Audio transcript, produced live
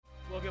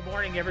Good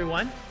morning,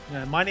 everyone.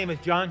 My name is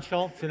John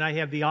Schultz, and I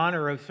have the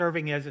honor of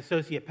serving as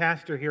associate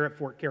pastor here at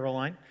Fort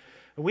Caroline.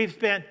 We've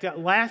spent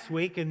last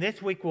week, and this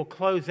week we'll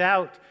close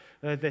out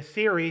the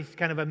series,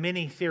 kind of a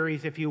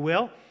mini-series, if you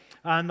will,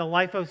 on the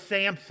life of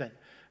Samson.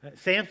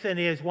 Samson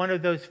is one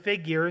of those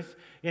figures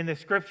in the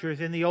Scriptures,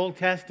 in the Old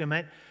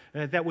Testament,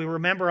 that we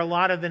remember a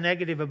lot of the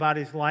negative about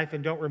his life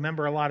and don't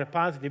remember a lot of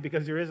positive,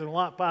 because there isn't a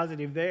lot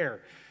positive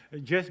there.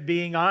 Just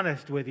being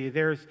honest with you,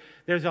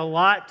 there's a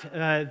lot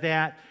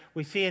that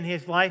we see in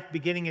his life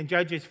beginning in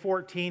Judges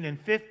 14 and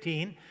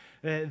 15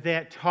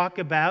 that talk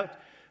about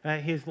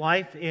his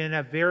life in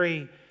a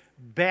very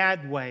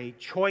bad way,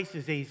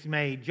 choices he's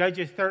made.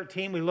 Judges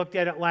 13, we looked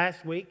at it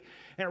last week,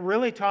 and it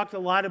really talked a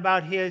lot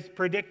about his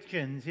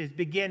predictions, his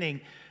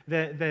beginning,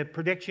 the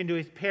prediction to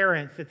his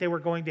parents that they were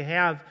going to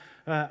have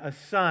a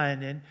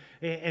son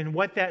and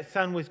what that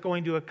son was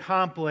going to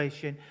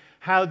accomplish and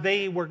how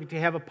they were to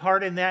have a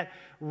part in that,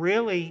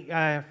 really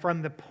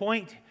from the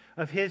point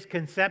of his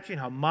conception,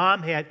 how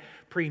mom had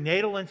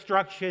prenatal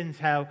instructions,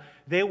 how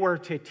they were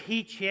to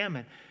teach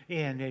him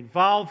and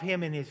involve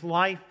him in his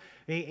life,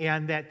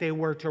 and that they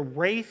were to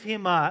raise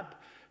him up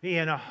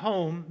in a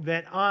home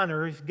that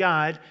honors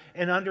God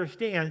and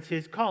understands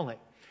his calling.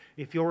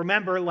 If you'll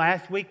remember,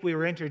 last week we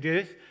were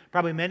introduced,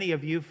 probably many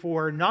of you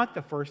for not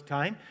the first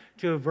time,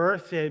 to a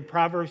verse in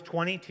Proverbs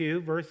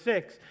 22, verse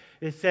 6.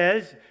 It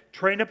says,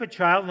 "Train up a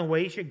child in the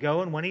way he should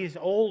go, and when he is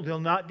old,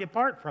 he'll not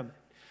depart from it."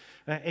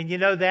 And you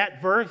know,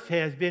 that verse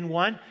has been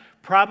one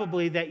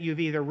probably that you've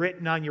either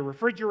written on your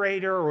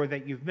refrigerator or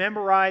that you've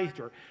memorized,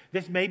 or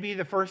this may be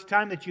the first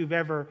time that you've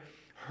ever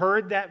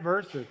heard that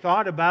verse or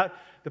thought about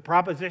the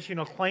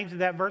propositional claims of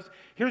that verse.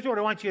 Here's what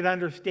I want you to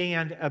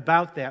understand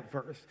about that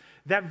verse.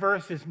 That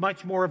verse is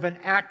much more of an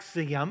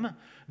axiom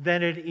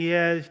than it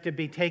is to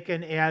be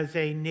taken as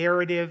a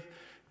narrative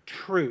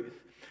truth.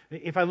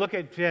 If I look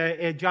at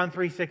John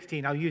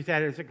 3:16, I'll use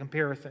that as a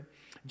comparison.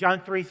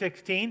 John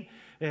 3:16,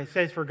 it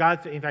says, "For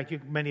God," in fact,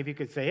 many of you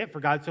could say it, "For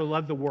God so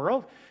loved the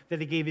world that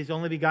he gave his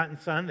only begotten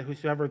Son, that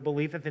whosoever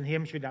believeth in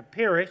him should not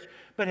perish,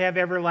 but have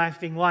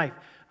everlasting life."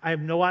 I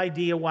have no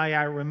idea why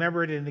I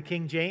remember it in the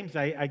King James.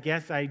 I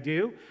guess I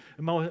do.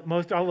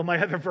 Most all of my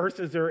other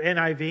verses are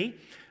NIV.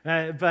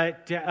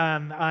 But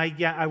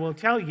I will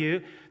tell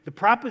you, the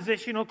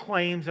propositional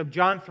claims of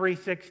John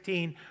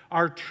 3:16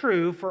 are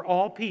true for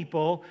all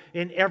people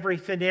in every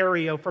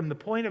scenario from the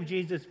point of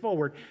Jesus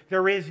forward.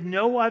 There is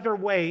no other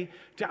way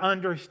to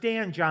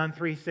understand John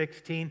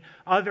 3:16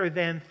 other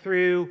than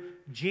through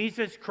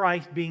Jesus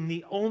Christ being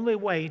the only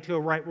way to a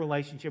right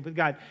relationship with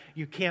God.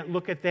 You can't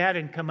look at that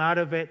and come out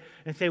of it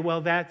and say,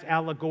 well, that's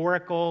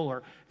allegorical,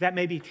 or that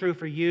may be true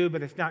for you,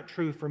 but it's not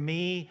true for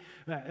me.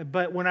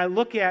 But when I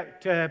look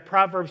at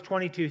Proverbs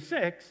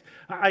 22:6,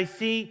 I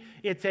see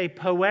it's a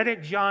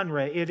poetic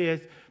genre. It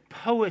is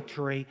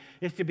poetry.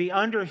 It's to be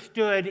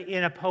understood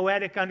in a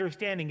poetic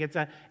understanding. It's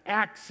an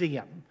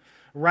axiom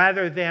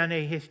rather than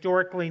a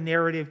historically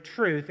narrative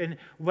truth. And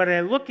when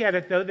I look at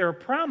it, though, there are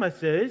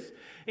promises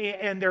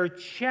and there are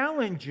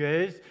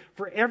challenges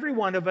for every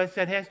one of us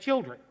that has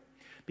children.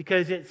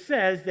 Because it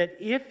says that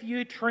if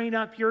you train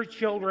up your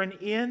children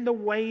in the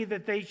way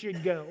that they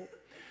should go,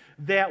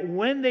 that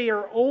when they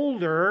are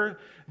older,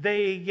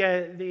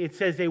 it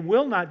says they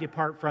will not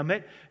depart from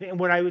it. And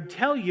what I would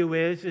tell you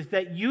is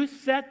that you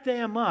set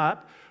them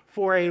up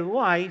for a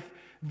life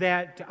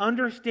that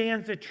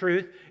understands the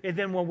truth, and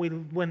then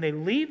when they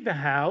leave the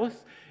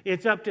house,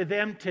 it's up to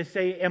them to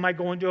say, am I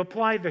going to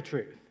apply the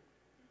truth?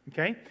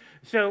 Okay?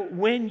 So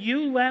when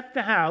you left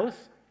the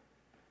house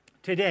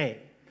today,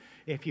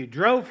 if you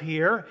drove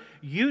here,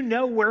 you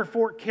know where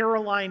Fort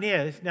Caroline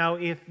is. Now,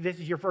 if this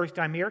is your first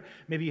time here,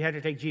 maybe you had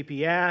to take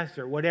GPS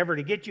or whatever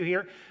to get you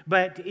here.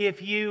 But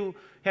if you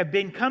have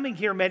been coming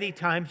here many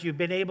times, you've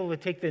been able to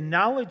take the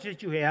knowledge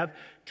that you have,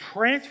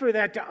 transfer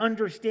that to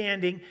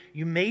understanding.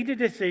 You made a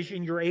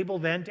decision. You're able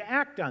then to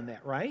act on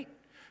that, right?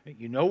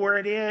 You know where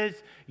it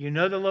is. You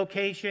know the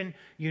location.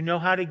 You know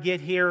how to get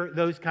here,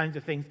 those kinds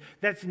of things.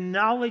 That's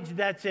knowledge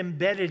that's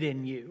embedded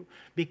in you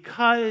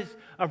because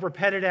of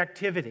repeated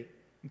activity.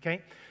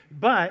 Okay?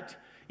 But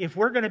if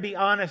we're going to be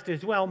honest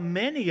as well,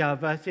 many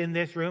of us in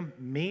this room,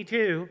 me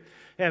too,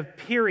 have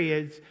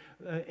periods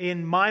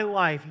in my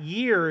life,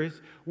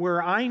 years,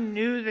 where I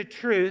knew the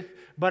truth,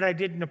 but I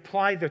didn't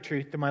apply the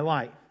truth to my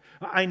life.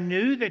 I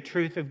knew the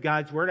truth of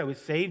God's Word. I was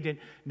saved in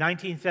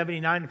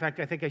 1979. In fact,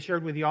 I think I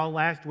shared with you all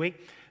last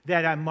week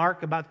that I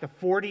mark about the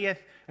 40th,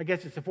 I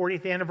guess it's the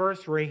 40th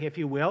anniversary, if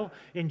you will,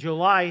 in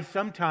July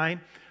sometime,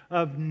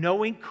 of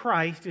knowing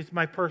Christ as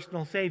my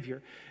personal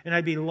Savior. And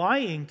I'd be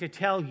lying to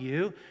tell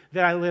you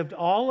that I lived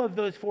all of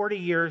those 40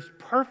 years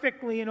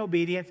perfectly in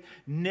obedience,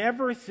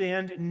 never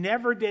sinned,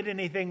 never did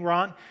anything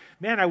wrong.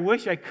 Man, I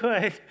wish I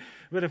could,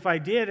 but if I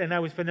did and I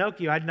was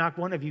Pinocchio, I'd knock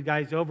one of you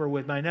guys over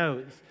with my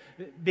nose,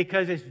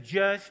 because it's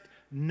just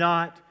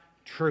not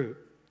true.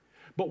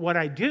 But what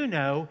I do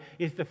know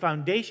is the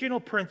foundational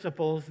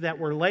principles that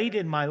were laid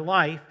in my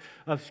life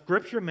of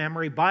scripture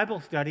memory, Bible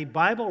study,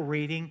 Bible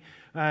reading,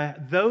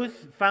 those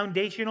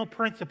foundational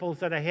principles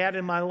that I had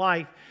in my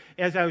life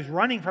as I was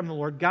running from the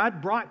Lord,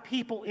 God brought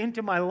people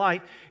into my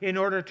life in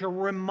order to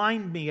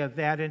remind me of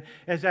that. And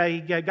as I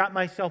got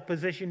myself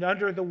positioned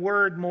under the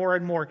Word more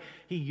and more,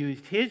 He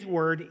used His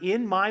Word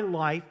in my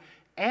life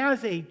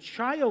as a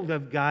child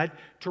of God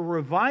to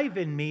revive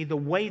in me the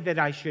way that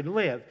I should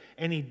live.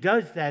 And He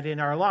does that in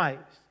our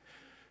lives.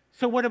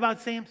 So what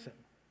about Samson?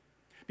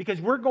 Because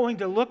we're going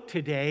to look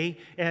today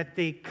at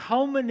the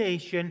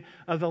culmination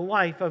of the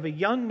life of a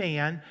young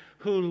man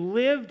who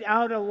lived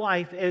out a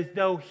life as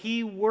though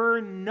he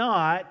were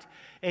not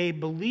a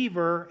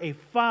believer, a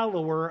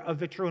follower of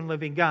the true and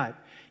living God.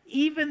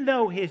 Even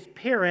though his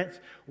parents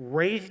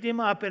raised him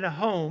up in a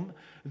home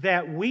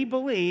that we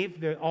believe,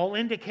 that all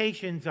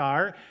indications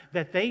are,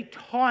 that they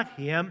taught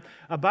him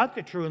about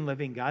the true and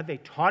living God. They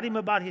taught him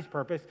about His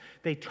purpose.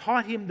 They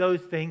taught him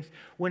those things.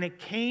 When it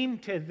came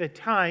to the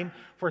time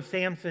for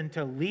Samson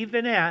to leave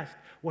the nest,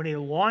 when he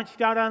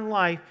launched out on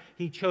life,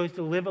 he chose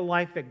to live a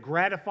life that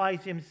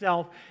gratifies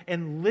himself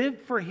and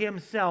lived for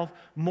himself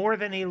more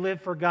than he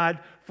lived for God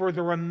for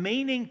the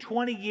remaining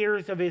 20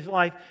 years of his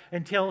life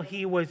until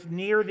he was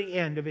near the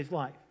end of his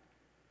life.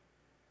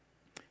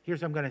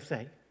 Here's what I'm going to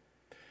say.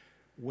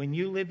 When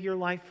you live your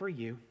life for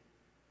you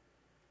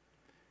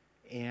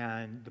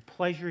and the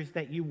pleasures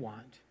that you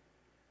want,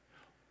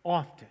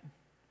 often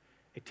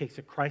it takes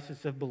a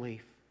crisis of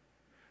belief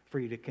for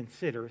you to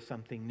consider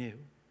something new.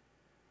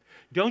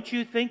 Don't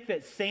you think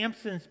that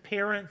Samson's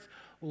parents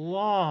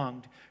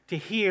longed to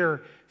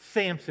hear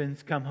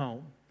Samson's come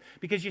home?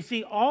 Because you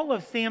see, all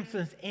of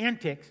Samson's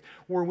antics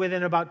were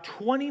within about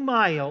 20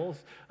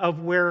 miles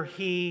of where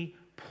he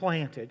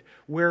planted,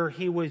 where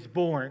he was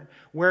born,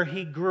 where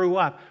he grew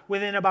up.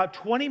 Within about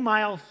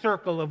 20-mile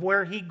circle of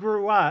where he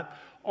grew up,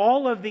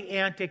 all of the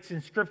antics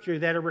in Scripture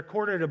that are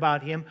recorded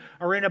about him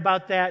are in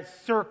about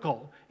that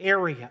circle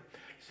area.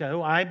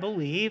 So I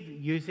believe,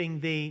 using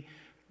the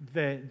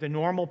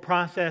normal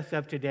process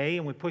of today,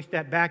 and we push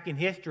that back in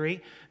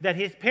history, that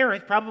his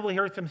parents probably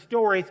heard some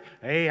stories.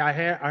 Hey, I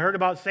heard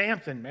about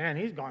Samson. Man,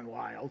 he's gone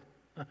wild.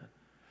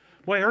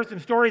 Boy, I heard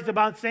some stories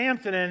about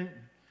Samson, and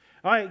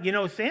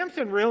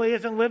Samson really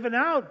isn't living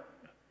out.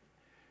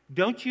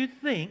 Don't you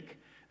think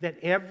that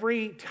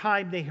every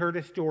time they heard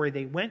a story,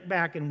 they went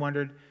back and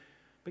wondered,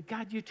 but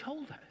God, you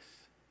told us.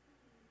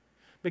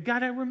 But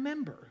God, I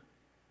remember.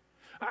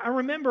 I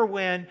remember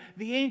when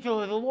the angel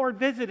of the Lord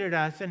visited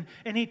us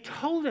and He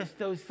told us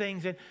those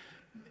things. And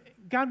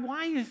God,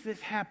 why is this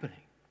happening?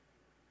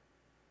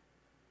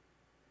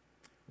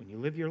 When you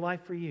live your life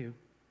for you,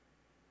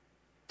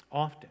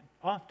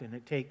 often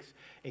it takes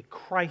a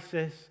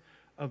crisis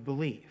of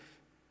belief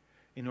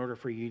in order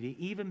for you to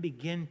even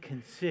begin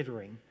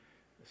considering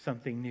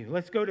something new.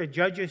 Let's go to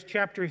Judges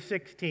chapter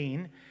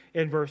 16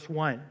 and verse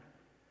 1.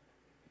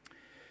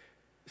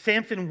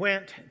 Samson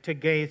went to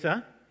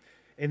Gaza,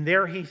 and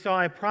there he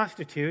saw a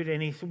prostitute,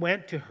 and he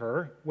went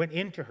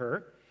into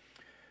her.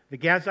 The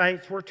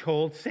Gazites were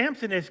told,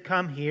 Samson has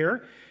come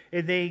here.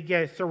 And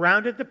they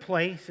surrounded the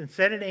place and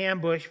set an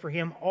ambush for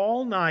him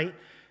all night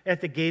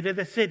at the gate of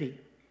the city.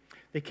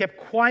 They kept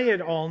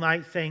quiet all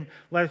night, saying,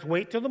 let us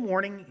wait till the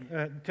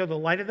morning, till the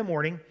light of the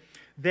morning,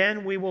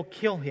 then we will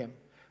kill him.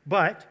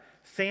 But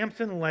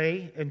Samson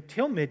lay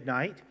until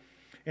midnight,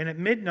 and at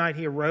midnight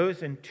he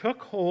arose and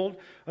took hold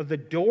of the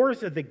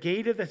doors of the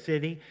gate of the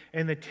city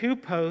and the two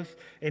posts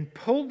and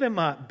pulled them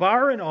up,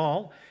 bar and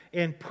all,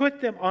 and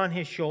put them on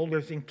his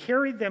shoulders and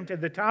carried them to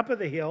the top of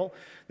the hill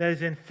that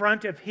is in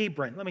front of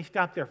Hebron. Let me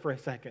stop there for a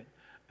second.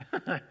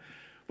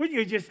 Wouldn't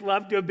you just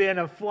love to have been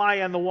a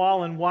fly on the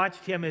wall and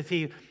watched him as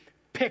he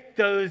picked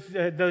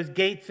those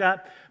gates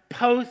up,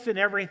 posts and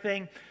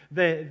everything,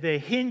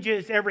 the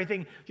hinges,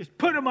 everything, just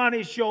put them on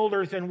his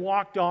shoulders and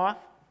walked off,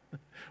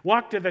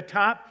 walked to the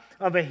top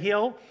of a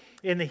hill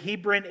in the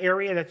Hebron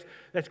area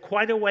that's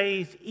quite a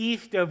ways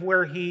east of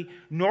where he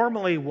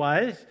normally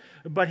was,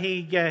 but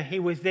he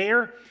was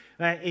there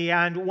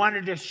and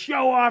wanted to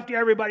show off to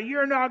everybody,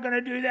 you're not going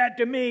to do that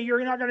to me,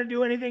 you're not going to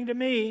do anything to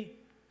me.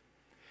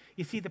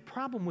 You see, the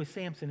problem with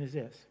Samson is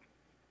this.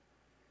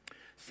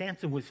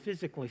 Samson was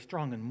physically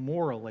strong and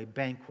morally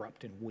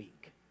bankrupt and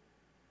weak.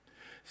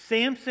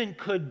 Samson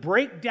could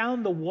break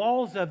down the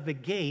walls of the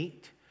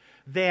gate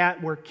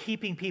that were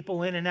keeping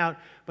people in and out,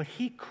 but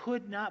he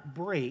could not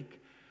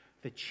break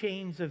the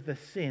chains of the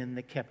sin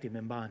that kept him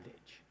in bondage.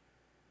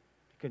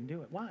 He couldn't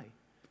do it. Why?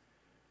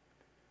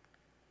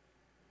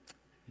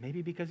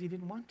 Maybe because he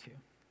didn't want to.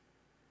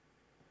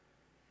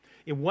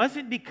 It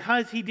wasn't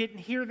because he didn't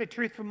hear the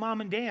truth from mom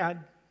and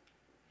dad.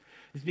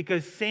 It's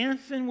because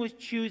Samson was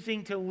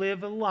choosing to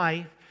live a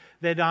life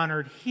that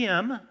honored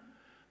him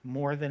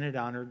more than it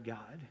honored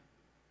God.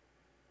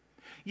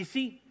 You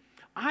see,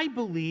 I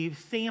believe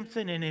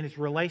Samson and in his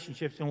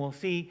relationships, and we'll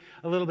see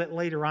a little bit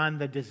later on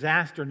the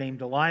disaster named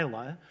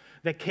Delilah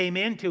that came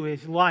into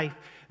his life,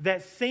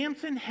 that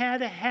Samson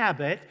had a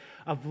habit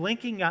of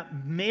linking up,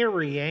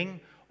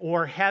 marrying,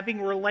 or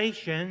having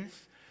relations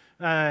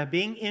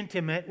being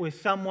intimate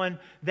with someone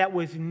that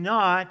was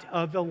not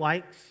of the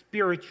like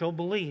spiritual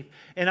belief.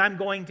 And I'm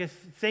going to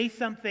say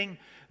something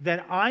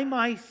that I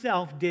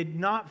myself did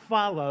not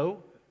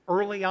follow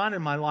early on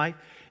in my life,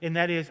 and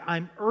that is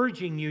I'm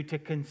urging you to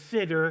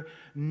consider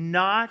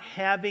not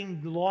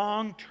having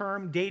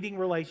long-term dating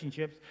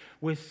relationships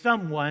with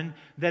someone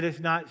that is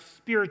not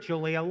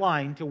spiritually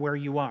aligned to where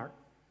you are.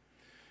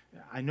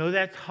 I know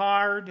that's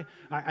hard.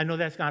 I know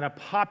that's not a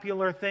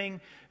popular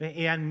thing.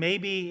 And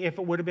maybe if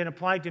it would have been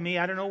applied to me,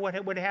 I don't know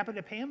what would have happened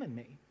to Pam and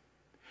me.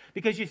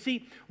 Because you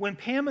see, when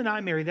Pam and I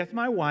married, that's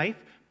my wife,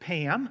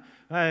 Pam,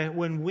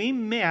 when we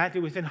met,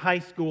 it was in high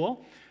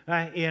school.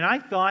 And I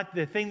thought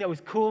the thing that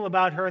was cool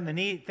about her and the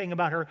neat thing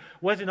about her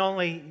wasn't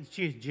only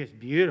she's just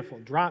beautiful,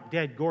 drop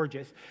dead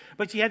gorgeous,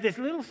 but she had this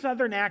little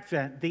southern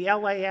accent, the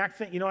LA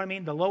accent, you know what I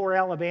mean, the lower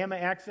Alabama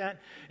accent.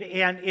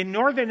 And in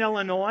northern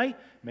Illinois,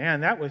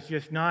 man, that was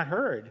just not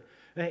heard.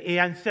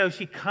 And so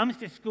she comes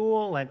to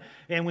school,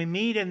 and we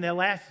meet in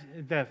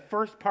the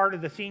first part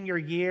of the senior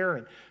year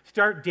and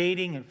start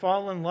dating and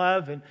fall in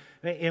love,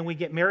 and we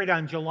get married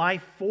on July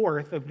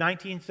 4th of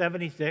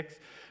 1976.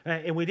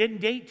 And we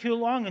didn't date too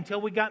long until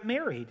we got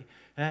married.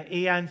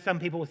 And some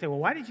people will say, well,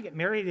 why did you get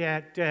married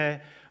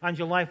on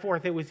July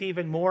 4th? It was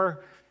even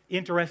more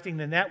interesting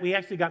than that. We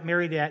actually got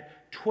married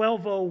at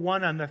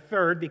 12:01 on the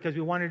 3rd because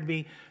we wanted to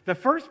be the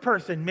first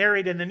person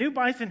married in the new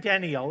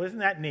bicentennial. Isn't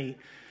that neat?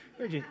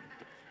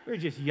 We're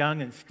just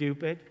young and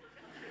stupid.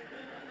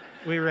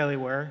 We really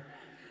were.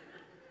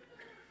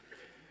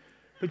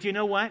 But you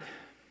know what?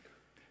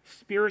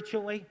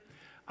 Spiritually,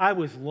 I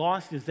was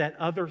lost as that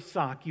other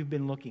sock you've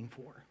been looking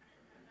for.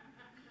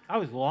 I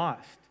was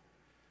lost.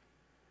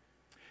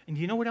 And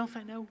do you know what else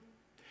I know?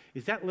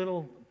 Is that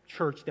little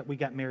church that we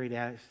got married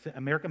at,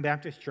 American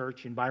Baptist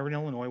Church in Byron,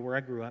 Illinois, where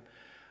I grew up.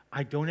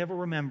 I don't ever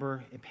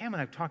remember, and Pam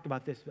and I have talked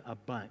about this a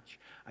bunch,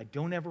 I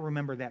don't ever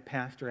remember that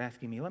pastor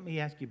asking me, let me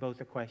ask you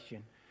both a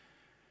question.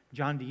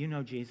 John, do you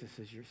know Jesus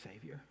as your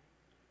Savior?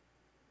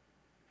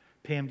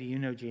 Pam, do you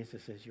know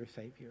Jesus as your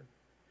Savior?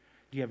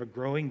 Do you have a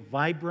growing,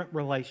 vibrant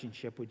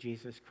relationship with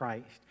Jesus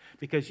Christ?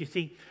 Because you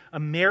see, a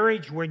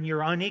marriage when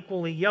you're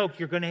unequally yoked,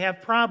 you're going to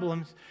have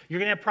problems. You're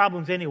going to have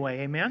problems anyway,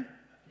 amen?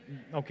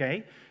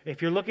 Okay.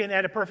 If you're looking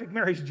at a perfect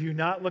marriage, do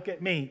not look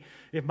at me.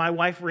 If my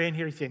wife were in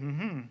here, she'd say,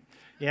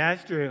 yeah,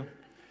 that's true.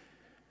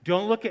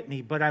 Don't look at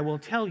me, but I will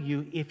tell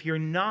you, if you're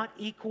not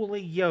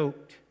equally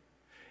yoked,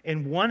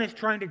 and one is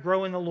trying to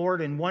grow in the Lord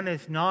and one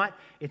is not,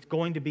 it's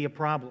going to be a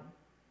problem.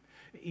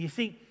 You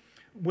see,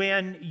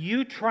 when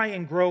you try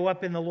and grow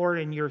up in the Lord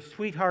and your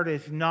sweetheart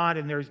is not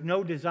and there's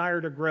no desire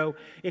to grow,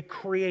 it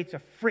creates a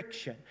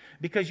friction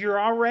because you're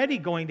already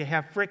going to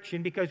have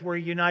friction because we're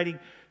uniting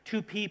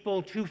two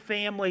people, two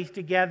families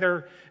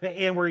together,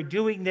 and we're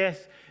doing this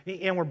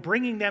and we're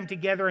bringing them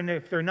together, and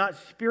if they're not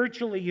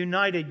spiritually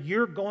united,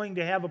 you're going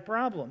to have a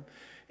problem.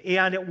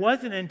 And it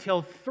wasn't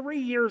until 3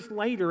 years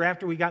later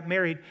after we got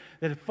married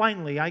that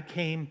finally I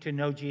came to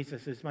know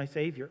Jesus as my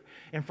Savior.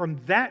 And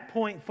from that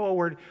point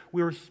forward,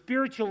 we were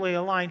spiritually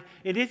aligned.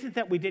 It isn't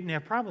that we didn't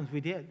have problems, we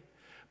did.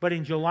 But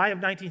in July of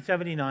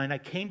 1979, I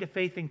came to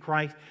faith in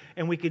Christ,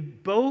 and we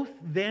could both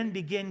then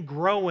begin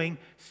growing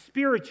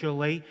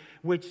spiritually,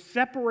 which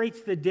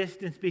separates the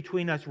distance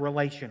between us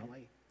relationally.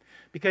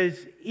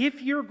 Because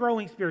if you're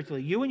growing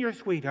spiritually, you and your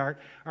sweetheart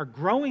are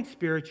growing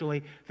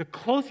spiritually, the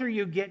closer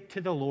you get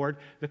to the Lord,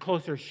 the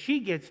closer she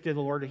gets to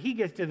the Lord or he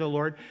gets to the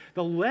Lord,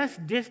 the less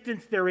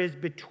distance there is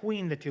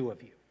between the two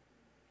of you.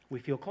 We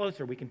feel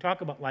closer. We can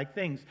talk about like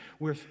things.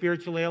 We're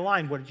spiritually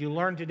aligned. What did you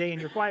learn today in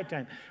your quiet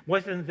time?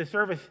 Wasn't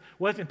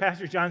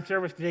Pastor John's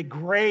service today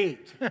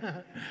great?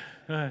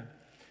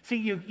 See,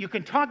 you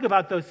can talk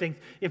about those things.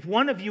 If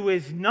one of you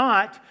is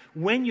not,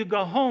 when you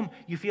go home,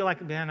 you feel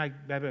like, man, I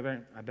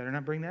better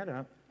not bring that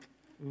up.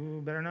 Ooh,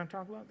 better not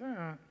talk about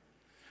that.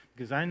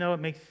 Because I know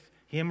it makes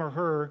him or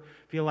her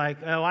feel like,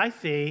 oh, I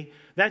see.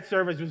 That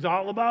service was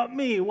all about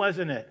me,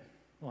 wasn't it?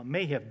 Well, it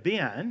may have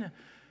been,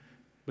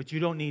 but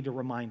you don't need to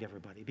remind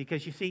everybody.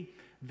 Because you see,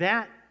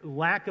 that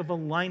lack of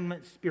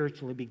alignment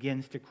spiritually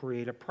begins to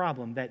create a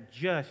problem that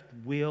just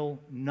will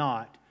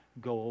not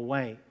go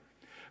away.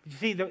 You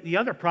see, the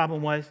other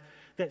problem was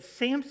that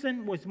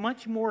Samson was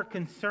much more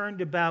concerned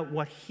about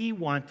what he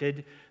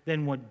wanted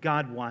than what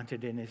God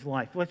wanted in his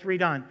life. Let's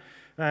read on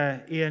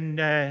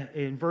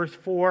in verse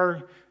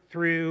 4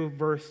 through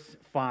verse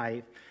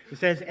 5. It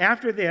says,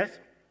 after this,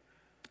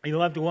 he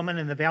loved a woman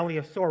in the valley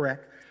of Sorek,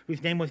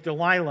 whose name was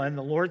Delilah, and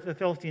the lords of the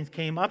Philistines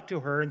came up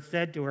to her and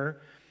said to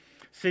her,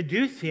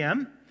 seduce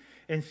him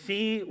and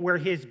see where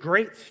his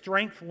great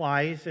strength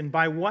lies, and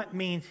by what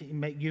means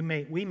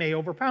we may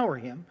overpower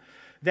him,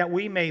 that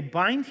we may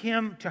bind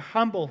him to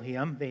humble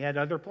him. They had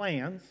other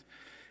plans.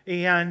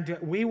 And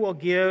we will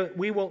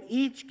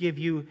each give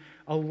you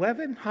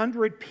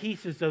 1,100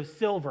 pieces of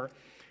silver.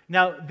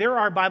 Now, there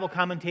are Bible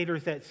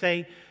commentators that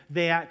say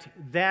that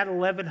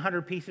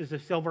 1,100 pieces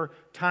of silver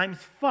times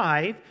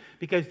 5,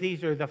 because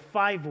these are the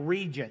 5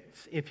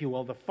 regents, if you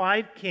will, the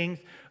 5 kings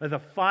of the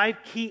 5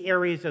 key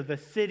areas of the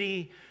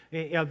city,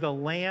 of the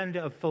land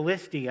of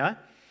Philistia.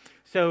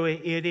 So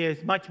it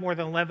is much more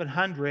than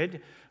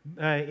 1,100.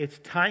 It's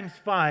times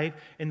 5.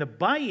 And the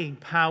buying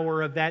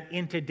power of that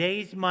in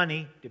today's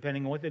money,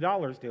 depending on what the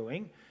dollar's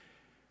doing,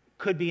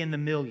 could be in the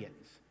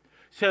millions.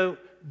 So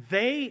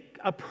they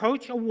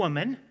approach a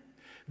woman,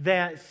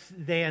 then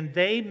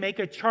they make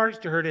a charge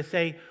to her to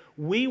say,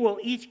 we will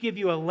each give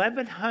you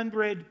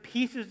 1,100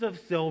 pieces of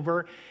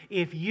silver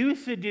if you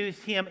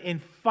seduce him and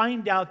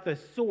find out the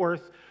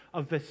source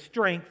of the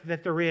strength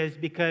that there is,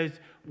 because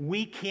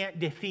we can't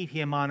defeat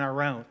him on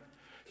our own.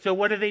 So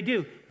what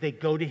do? They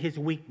go to his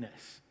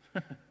weakness.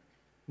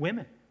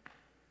 Women.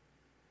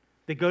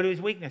 They go to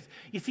his weakness.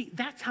 You see,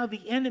 that's how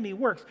the enemy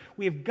works.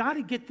 We have got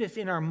to get this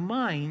in our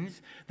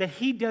minds that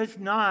he does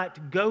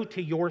not go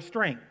to your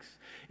strengths.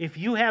 If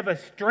you have a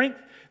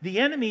strength, the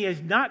enemy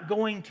is not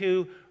going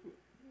to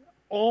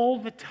all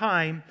the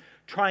time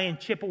try and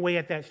chip away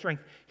at that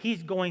strength.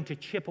 He's going to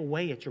chip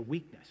away at your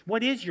weakness.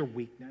 What is your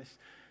weakness?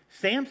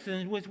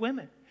 Samson was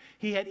women.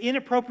 He had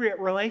inappropriate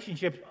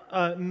relationships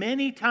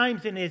many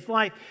times in his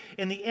life.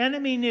 And the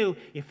enemy knew,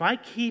 if I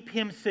keep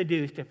him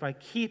seduced, if I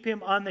keep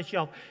him on the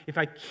shelf, if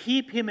I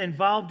keep him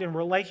involved in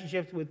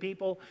relationships with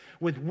people,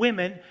 with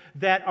women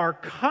that are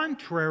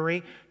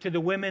contrary to the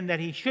women that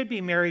he should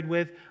be married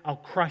with, I'll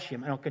crush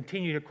him, and I'll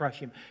continue to crush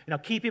him. And I'll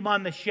keep him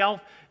on the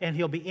shelf, and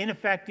he'll be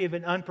ineffective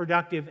and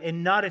unproductive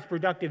and not as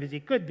productive as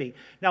he could be.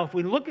 Now, if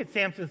we look at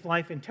Samson's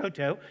life in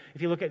toto,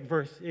 if you look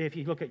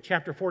at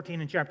chapter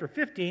 14 and chapter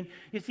 15,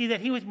 you see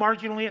that he was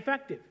marginally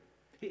effective.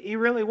 He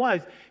really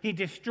was. He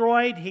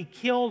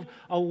killed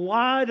a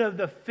lot of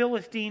the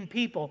Philistine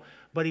people,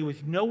 but he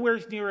was nowhere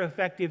near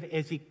effective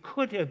as he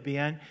could have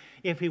been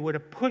if he would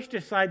have pushed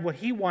aside what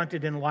he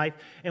wanted in life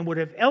and would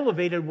have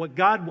elevated what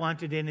God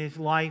wanted in his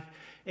life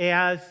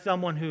as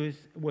someone who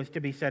was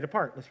to be set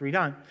apart. Let's read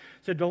on.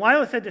 So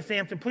Delilah said to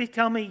Samson, please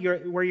tell me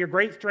where your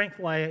great strength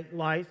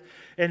lies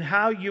and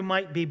how you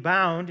might be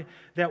bound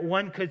that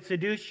one could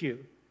subdue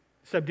you.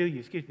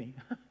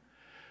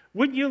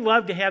 Wouldn't you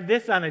love to have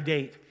this on a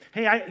date?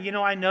 Hey,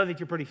 I know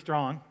that you're pretty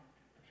strong.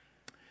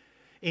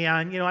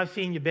 And, I've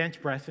seen you bench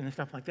pressing and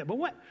stuff like that. But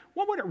what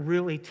would it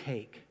really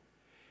take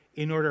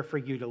in order for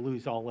you to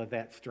lose all of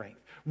that strength?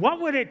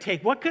 What would it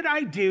take? What could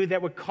I do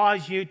that would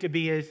cause you to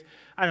be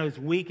as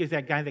weak as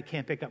that guy that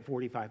can't pick up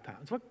 45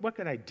 pounds? What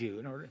could I do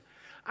in order?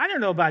 I don't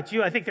know about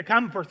you. I think the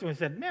common person would have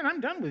said, man, I'm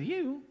done with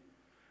you.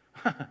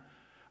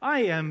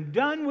 I am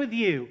done with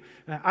you.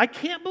 I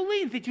can't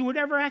believe that you would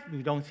ever ask me.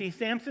 We don't see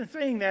Samson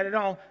saying that at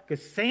all,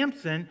 because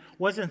Samson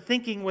wasn't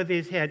thinking with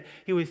his head.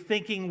 He was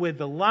thinking with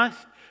the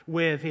lust,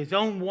 with his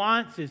own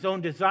wants, his own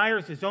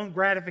desires, his own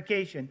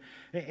gratification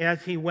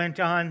as he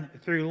went on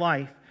through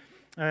life.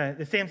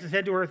 The Samson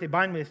said to her, if they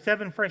bind me with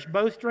 7 fresh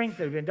bowstrings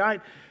that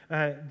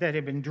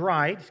have been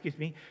dried,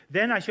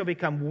 then I shall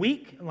become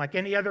weak like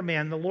any other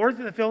man. The lords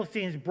of the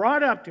Philistines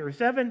brought up to her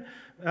 7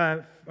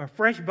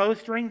 fresh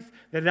bowstrings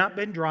that had not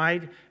been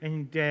dried,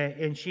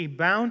 and she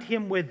bound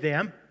him with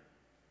them.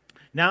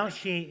 Now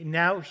she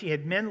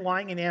had men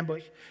lying in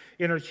ambush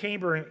in her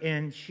chamber,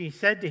 and she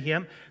said to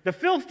him, the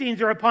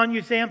Philistines are upon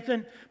you,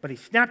 Samson. But he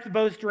snapped the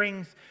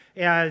bowstrings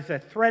as a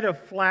thread of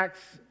flax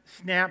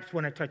snaps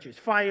when it touches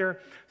fire,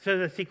 so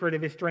the secret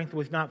of his strength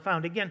was not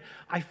found. Again,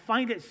 I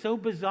find it so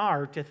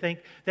bizarre to think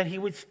that he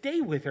would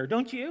stay with her,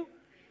 don't you?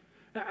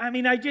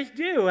 I just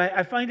do.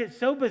 I find it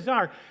so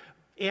bizarre.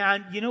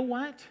 And you know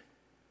what?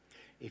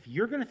 If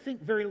you're going to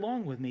think very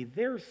long with me,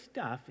 there's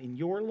stuff in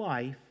your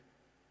life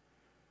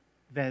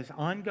that is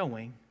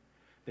ongoing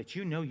that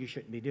you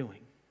shouldn't be doing.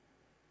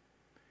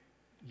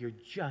 You're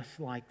just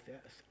like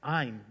this.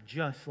 I'm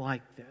just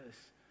like this.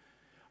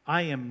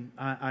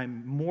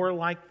 I'm more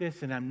like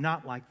this and I'm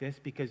not like this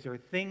because there are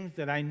things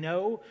that I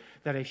know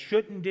that I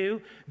shouldn't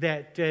do,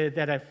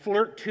 that I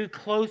flirt too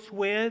close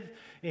with,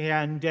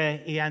 and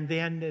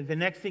then the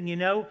next thing you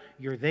know,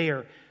 you're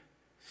there.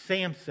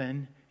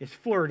 Samson is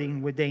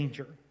flirting with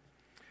danger.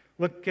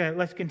 Look,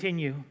 let's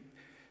continue.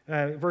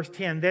 Verse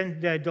 10, then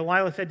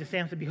Delilah said to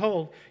Samson,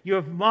 behold, you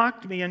have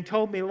mocked me and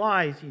told me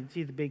lies. You can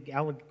see the big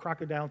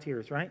crocodile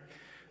tears, right?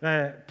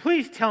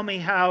 Please tell me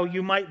how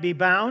you might be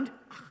bound.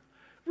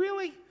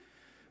 Really?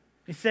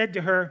 He said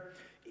to her,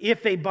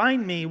 if they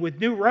bind me with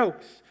new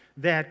ropes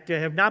that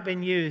have not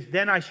been used,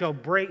 then I shall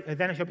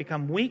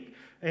become weak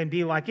and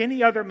be like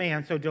any other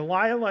man. So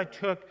Delilah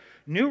took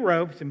new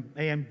ropes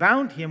and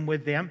bound him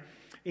with them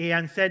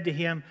and said to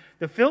him,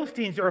 the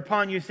Philistines are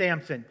upon you,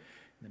 Samson.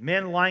 The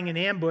men lying in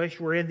ambush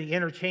were in the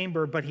inner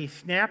chamber, but he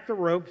snapped the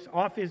ropes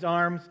off his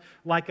arms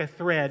like a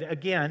thread.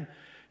 Again,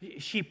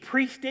 she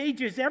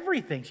pre-stages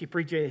everything. She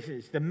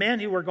pre-stages the men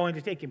who were going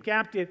to take him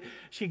captive.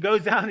 She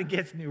goes out and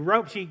gets new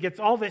rope. She gets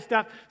all this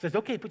stuff. Says,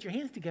 okay, put your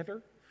hands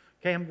together.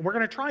 Okay, we're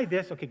going to try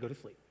this. Okay, go to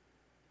sleep.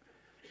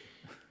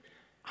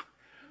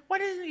 Why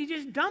doesn't he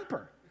just dump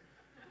her?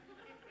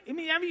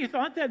 Have you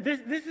thought that?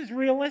 This is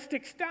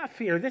realistic stuff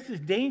here. This is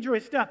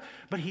dangerous stuff.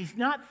 But he's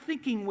not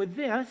thinking with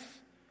this.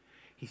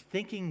 He's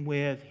thinking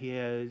with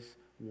his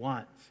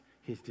wants,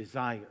 his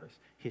desires,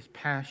 his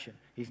passion.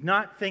 He's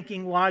not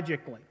thinking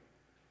logically.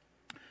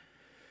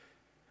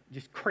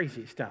 Just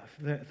crazy stuff.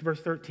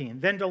 Verse 13.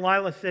 Then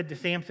Delilah said to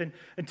Samson,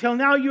 "Until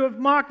now you have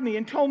mocked me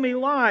and told me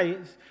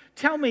lies.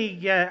 Tell me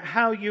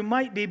how you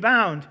might be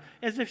bound,"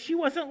 as if she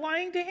wasn't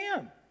lying to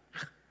him.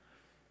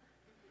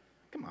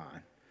 Come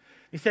on.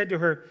 He said to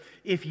her,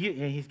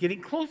 he's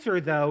getting closer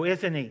though,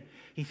 isn't he?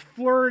 He's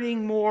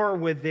flirting more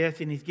with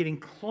this, and he's getting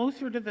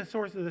closer to the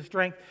source of the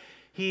strength.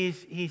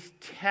 He's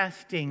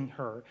testing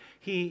her.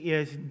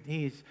 He's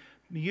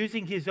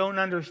using his own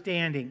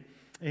understanding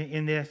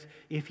in this.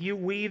 If you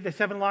weave the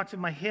 7 locks of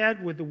my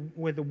head with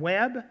the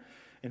web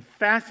and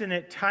fasten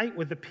it tight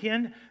with the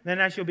pin, then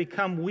I shall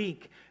become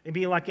weak and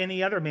be like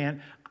any other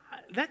man.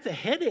 That's a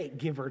headache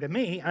giver to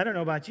me. I don't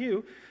know about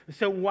you.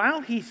 So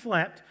while he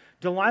slept,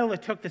 Delilah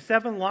took the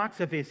 7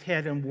 locks of his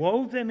head and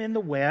wove them in the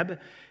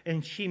web,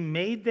 and she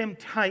made them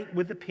tight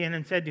with the pin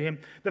and said to him,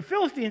 "The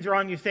Philistines are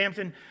on you,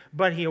 Samson."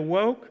 But he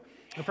awoke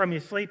from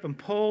his sleep and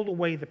pulled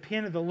away the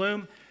pin of the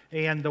loom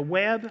and the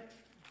web.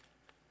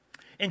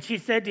 And she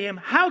said to him,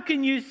 "How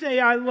can you say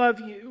I love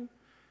you?"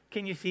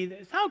 Can you see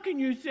this? How can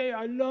you say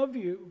I love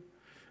you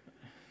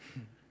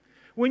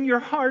when your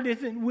heart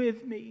isn't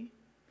with me?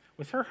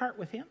 Was her heart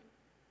with him?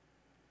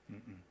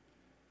 Mm-mm.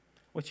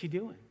 What's she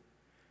doing?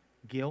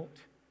 Guilt,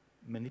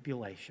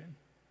 manipulation,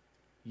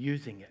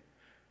 using it,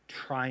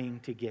 trying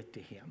to get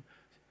to him.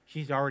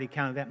 She's already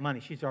counted that money.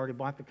 She's already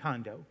bought the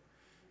condo.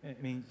 I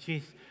mean,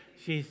 she's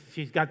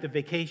got the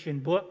vacation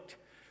booked.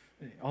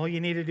 All you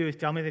need to do is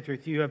tell me the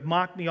truth. You have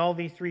mocked me all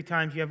these 3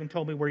 times. You haven't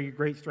told me where your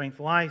great strength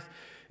lies.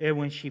 And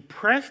when she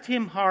pressed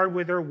him hard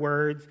with her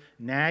words,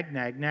 nag,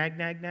 nag, nag,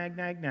 nag, nag,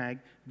 nag, nag,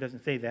 it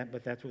doesn't say that,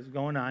 but that's what's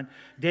going on,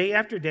 day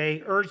after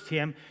day, urged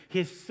him,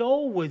 his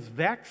soul was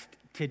vexed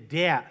to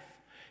death.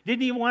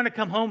 Didn't even want to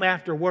come home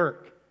after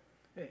work.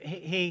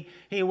 He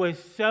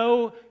was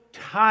so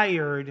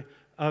tired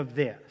of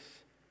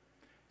this.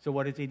 So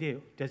what does he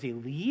do? Does he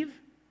leave?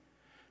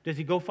 Does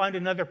he go find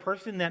another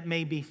person that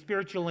may be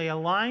spiritually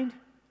aligned?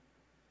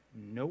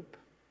 Nope.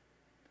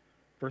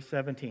 Verse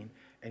 17.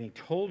 And he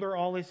told her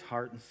all his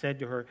heart and said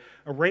to her,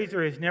 "A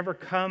razor has never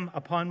come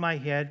upon my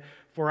head,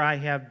 for I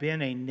have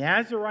been a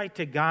Nazirite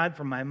to God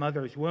from my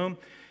mother's womb.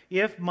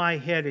 If my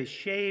head is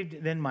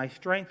shaved, then my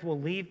strength will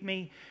leave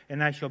me,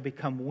 and I shall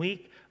become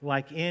weak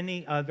like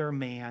any other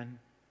man."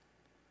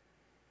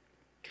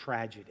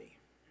 Tragedy.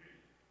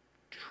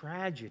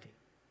 Tragedy.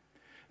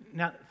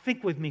 Now,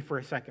 think with me for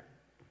a second.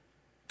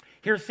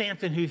 Here's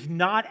Samson, who's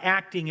not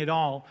acting at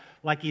all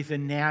like he's a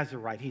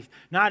Nazirite. He's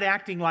not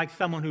acting like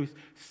someone who's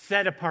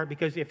set apart,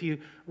 because if you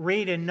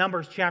read in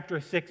Numbers chapter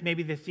 6,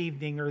 maybe this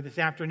evening or this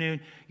afternoon,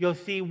 you'll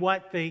see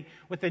what the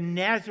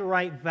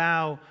Nazirite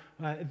vow,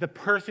 the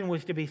person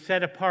was to be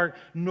set apart.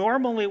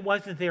 Normally it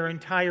wasn't their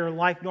entire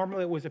life.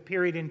 Normally it was a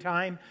period in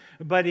time,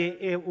 but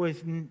it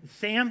was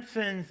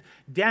Samson's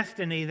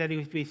destiny that he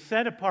was to be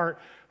set apart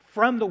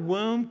from the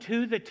womb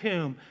to the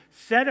tomb,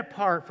 set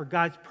apart for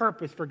God's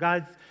purpose, for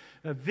God's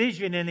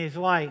vision in his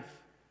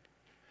life.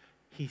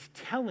 He's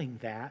telling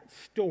that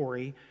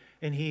story,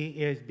 and he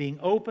is being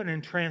open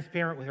and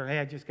transparent with her. Hey,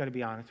 I just got to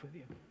be honest with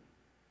you.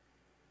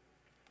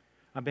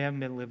 I haven't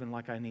been living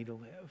like I need to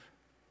live.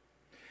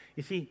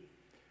 You see,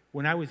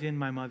 when I was in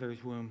my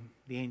mother's womb,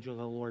 the angel of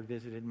the Lord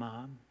visited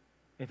Mom.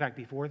 In fact,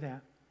 before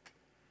that,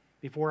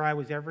 before I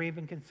was ever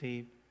even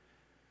conceived,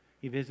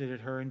 he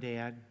visited her and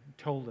Dad,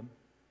 told them,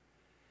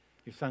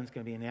 "Your son's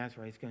going to be a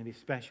Nazarite. He's going to be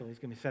special. He's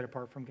going to be set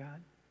apart from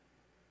God."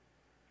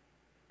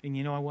 And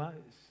you know I was.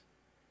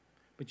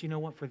 But you know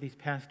what? For these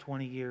past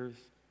 20 years,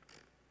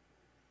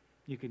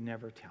 you could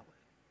never tell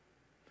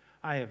it.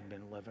 I haven't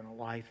been living a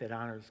life that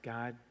honors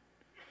God.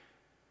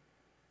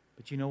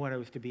 But you know what? I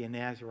was to be a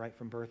Nazirite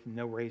from birth, and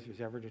no razors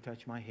ever to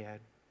touch my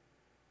head.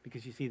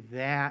 Because you see,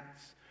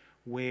 that's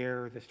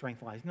where the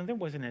strength lies. Now, there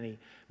wasn't any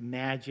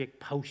magic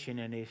potion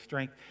in his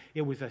strength.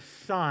 It was a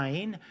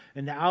sign,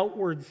 an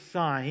outward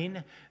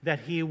sign that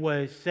he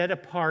was set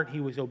apart.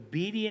 He was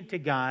obedient to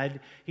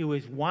God. He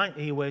was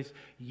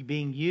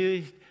being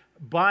used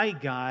by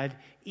God,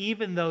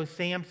 even though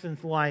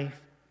Samson's life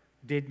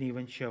didn't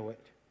even show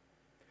it.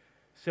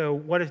 So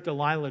what does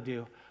Delilah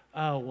do?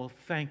 "Oh, well,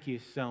 thank you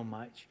so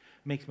much.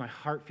 Makes my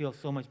heart feel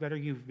so much better.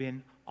 You've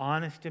been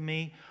honest to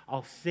me.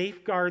 I'll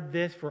safeguard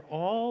this for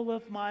all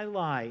of my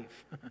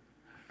life."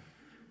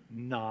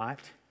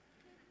 Not.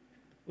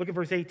 Look at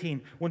verse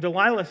 18. When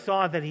Delilah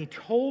saw that he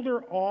told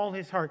her all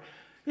his heart,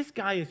 this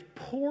guy is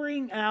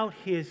pouring out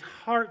his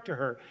heart to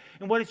her.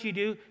 And what does she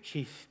do?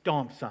 She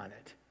stomps on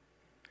it.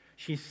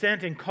 She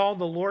sent and called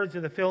the lords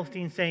of the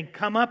Philistines, saying,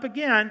 "Come up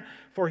again,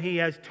 for he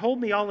has told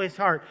me all his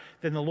heart."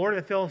 Then the Lord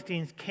of the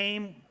Philistines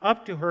came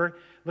up to her,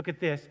 look at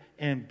this,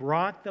 and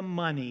brought the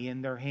money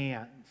in their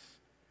hands.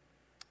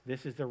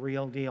 This is the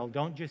real deal.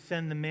 Don't just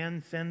send the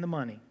men, send the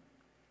money.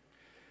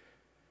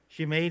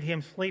 She made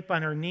him sleep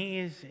on her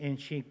knees, and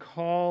she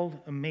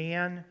called a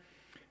man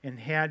and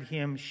had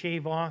him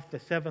shave off the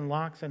 7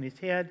 locks on his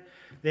head.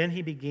 Then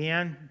she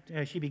began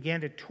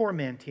to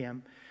torment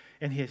him,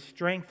 and his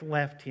strength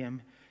left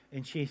him.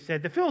 And she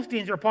said, "The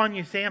Philistines are upon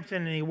you,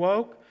 Samson." And he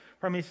woke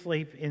from his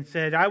sleep and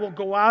said, "I will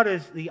go out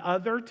as the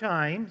other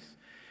times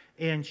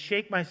and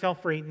shake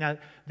myself free. Now,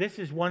 this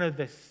is one of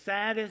the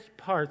saddest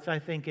parts, I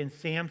think, in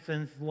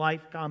Samson's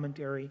life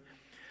commentary.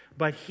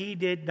 But he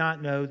did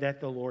not know that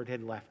the Lord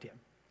had left him.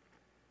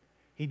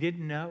 He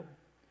didn't know.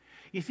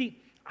 You see,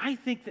 I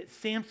think that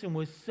Samson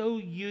was so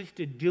used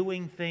to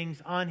doing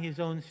things on his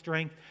own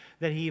strength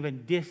that he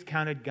even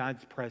discounted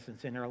God's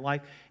presence in our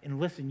life. And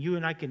listen, you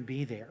and I can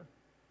be there.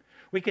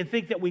 We can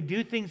think that we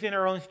do things in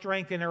our own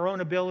strength and our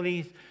own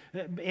abilities,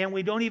 and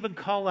we don't even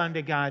call on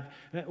to God.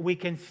 We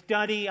can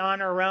study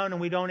on our own, and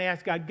we don't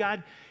ask God,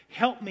 God,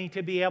 help me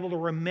to be able to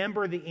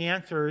remember the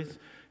answers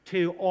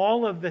to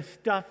all of the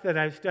stuff that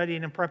I've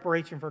studied in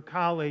preparation for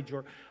college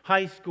or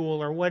high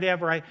school or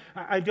whatever.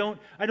 I don't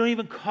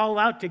even call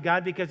out to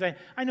God because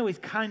I know He's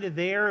kind of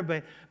there,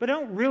 but I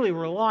don't really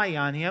rely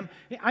on Him.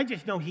 I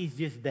just know He's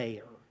just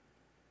there.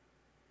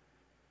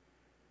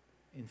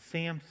 And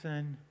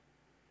Samson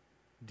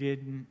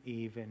didn't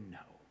even know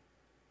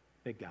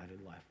that God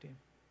had left him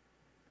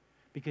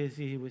because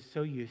he was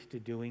so used to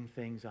doing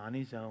things on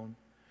his own.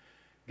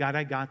 God,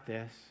 I got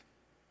this.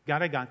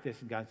 God, I got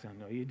this. And God said,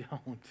 no, you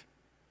don't.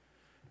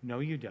 No,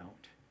 you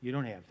don't. You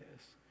don't have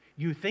this.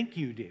 You think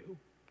you do,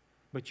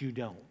 but you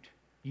don't.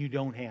 You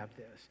don't have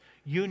this.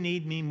 You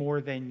need me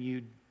more than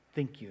you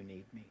think you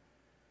need me.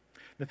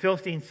 The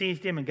Philistine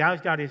seized him and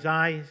gouged out his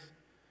eyes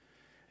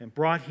and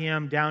brought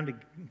him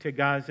down to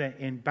Gaza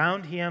and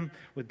bound him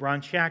with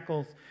bronze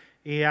shackles,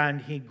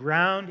 and he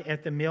ground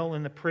at the mill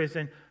in the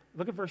prison.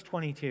 Look at verse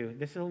 22.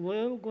 This is a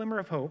little glimmer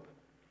of hope.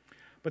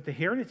 But the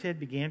hair on his head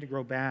began to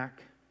grow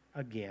back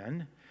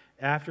again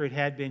after it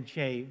had been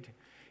shaved.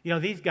 You know,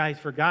 these guys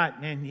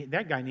forgot, man,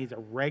 that guy needs a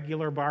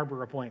regular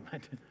barber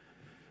appointment.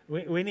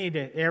 We need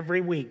to, every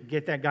week,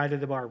 get that guy to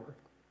the barber.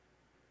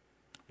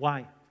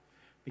 Why?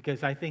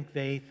 Because I think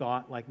they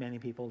thought, like many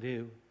people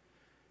do,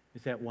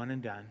 is that one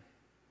and done.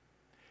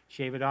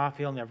 Shave it off,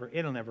 it'll never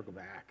go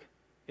back.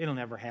 It'll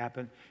never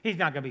happen. He's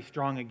not going to be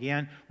strong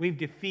again. We've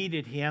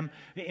defeated him.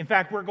 In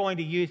fact, we're going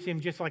to use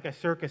him just like a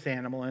circus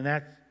animal, and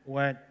that's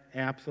what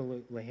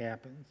absolutely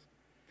happens.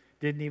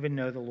 Didn't even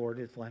know the Lord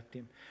has left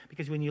him.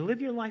 Because when you live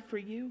your life for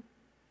you,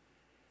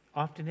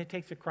 often it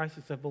takes a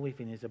crisis of belief,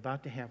 and he's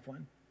about to have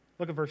one.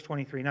 Look at verse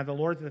 23. Now the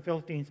lords of the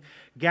Philistines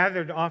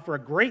gathered to offer a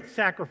great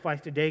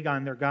sacrifice to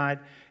Dagon, their god,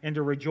 and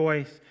to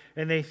rejoice.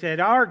 And they said,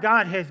 our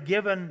God has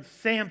given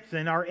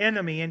Samson, our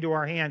enemy, into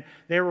our hand.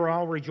 They were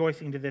all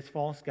rejoicing to this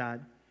false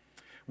god.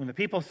 When the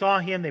people saw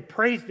him, they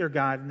praised their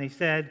God, and they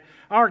said,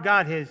 our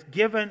God has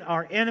given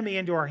our enemy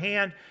into our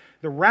hand,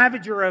 the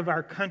ravager of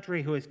our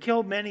country, who has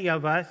killed many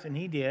of us, and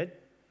he did.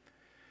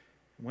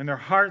 When their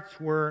hearts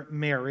were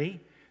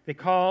merry, they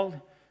called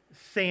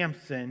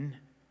Samson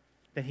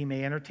that he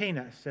may entertain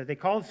us. So they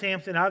called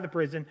Samson out of the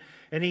prison,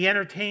 and he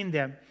entertained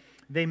them.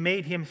 They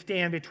made him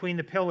stand between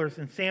the pillars,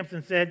 and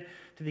Samson said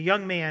to the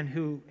young man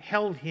who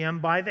held him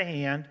by the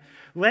hand,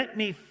 let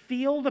me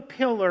feel the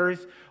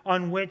pillars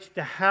on which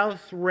the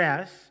house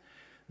rests,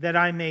 that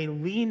I may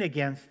lean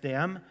against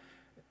them.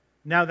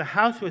 Now the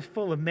house was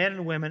full of men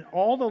and women,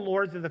 all the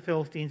lords of the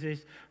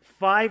Philistines.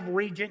 5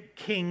 regent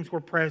kings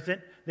were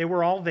present. They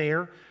were all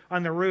there.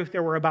 On the roof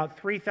there were about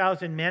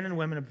 3,000 men and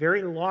women, a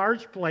very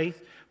large place.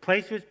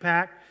 Place was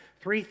packed,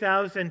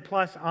 3,000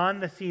 plus on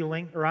the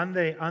ceiling, or on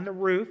the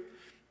roof,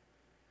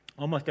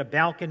 almost a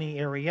balcony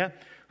area,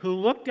 who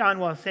looked on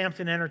while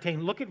Samson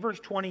entertained. Look at verse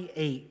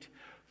 28.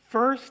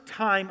 First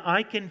time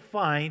I can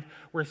find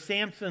where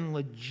Samson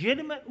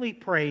legitimately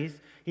prays.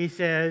 He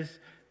says,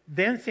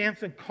 then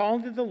Samson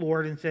called to the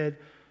Lord and said,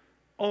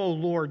 oh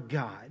Lord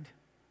God,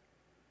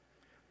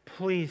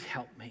 please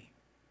help me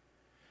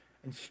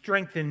and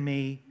strengthen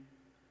me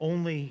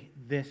only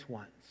this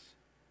once.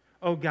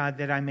 Oh God,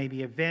 that I may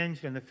be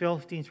avenged on the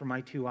Philistines for my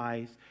 2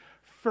 eyes.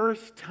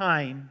 First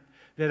time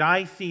that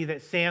I see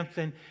that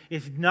Samson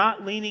is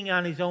not leaning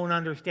on his own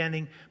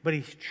understanding, but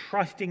he's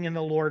trusting in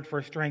the Lord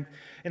for strength.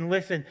 And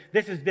listen,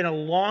 this has been a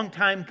long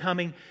time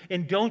coming,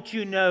 and don't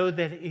you know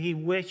that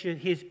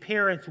his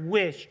parents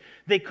wish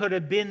they could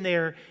have been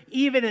there,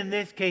 even in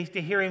this case,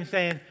 to hear him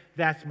saying,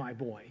 that's my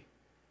boy.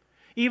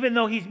 Even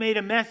though he's made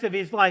a mess of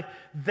his life,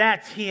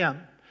 that's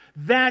him.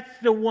 That's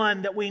the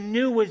one that we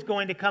knew was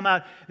going to come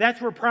out.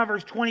 That's where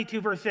Proverbs 22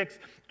 verse 6,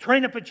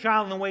 train up a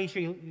child in the way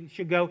he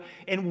should go,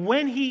 and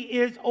when he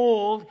is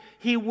old,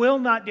 he will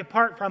not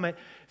depart from it.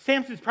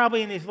 Samson's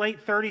probably in his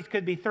late 30s,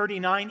 could be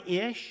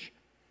 39-ish.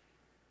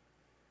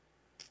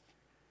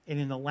 And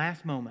in the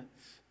last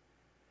moments,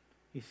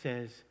 he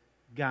says,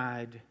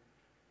 God,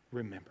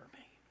 remember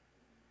me.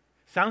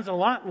 Sounds a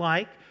lot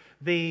like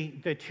the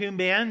 2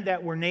 men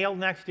that were nailed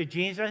next to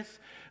Jesus.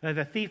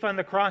 The thief on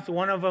the cross,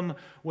 one of them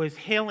was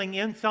hailing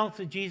insults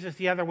at Jesus.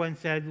 The other one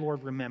said,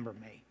 Lord, remember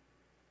me.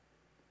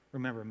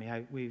 Remember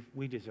me.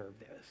 We deserve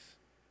this.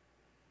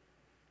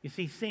 You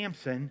see,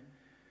 Samson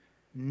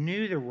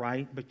knew the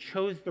right, but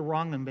chose the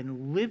wrong, and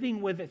been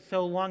living with it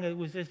so long, it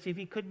was as if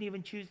he couldn't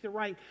even choose the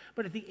right.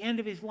 But at the end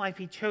of his life,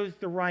 he chose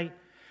the right.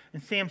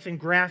 And Samson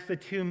grasped the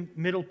 2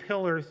 middle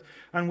pillars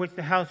on which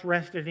the house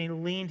rested, and he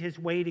leaned his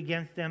weight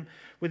against them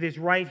with his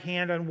right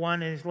hand on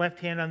one and his left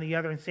hand on the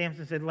other. And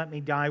Samson said, let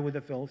me die with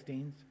the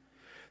Philistines.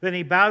 Then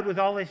he bowed with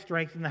all his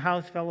strength, and the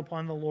house fell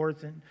upon the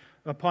lords and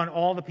upon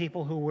all the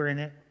people who were in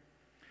it.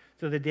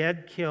 So the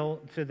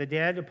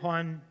dead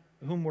upon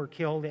whom were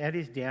killed at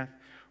his death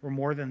were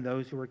more than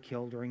those who were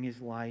killed during his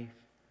life.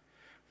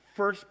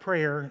 First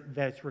prayer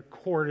that's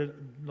recorded,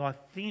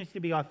 seems to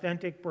be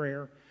authentic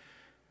prayer.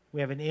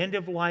 We have an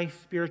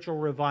end-of-life spiritual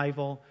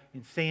revival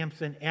in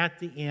Samson at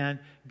the end.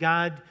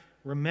 God,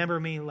 remember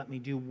me, let me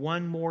do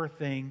one more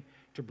thing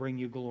to bring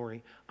you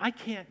glory. I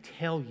can't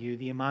tell you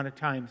the amount of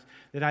times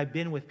that I've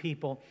been with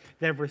people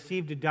that have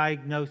received a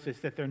diagnosis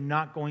that they're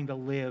not going to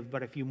live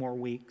but a few more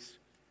weeks.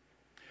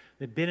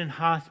 They've been in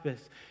hospice,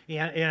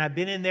 and I've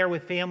been in there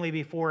with family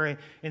before,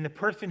 and the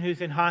person who's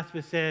in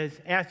hospice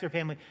asks their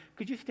family,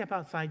 could you step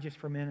outside just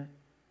for a minute?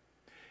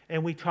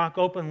 And we talk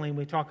openly, and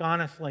we talk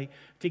honestly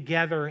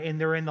together,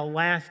 and they're in the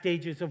last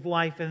stages of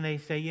life, and they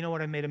say, you know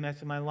what, I made a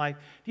mess of my life.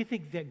 Do you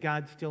think that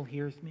God still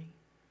hears me?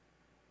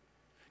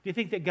 Do you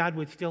think that God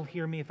would still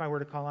hear me if I were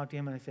to call out to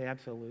him? And I say,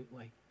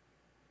 absolutely.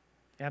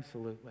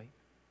 Absolutely.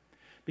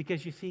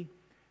 Because you see,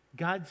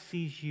 God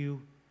sees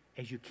you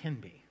as you can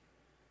be.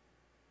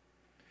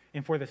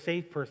 And for the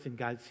saved person,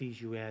 God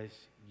sees you as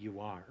you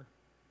are.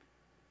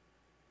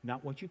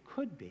 Not what you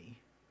could be,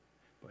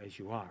 but as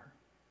you are.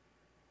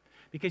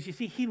 Because you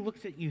see, he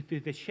looks at you through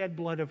the shed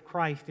blood of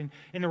Christ.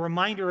 And the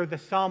reminder of the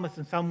psalmist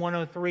in Psalm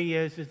 103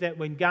 is that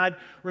when God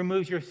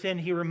removes your sin,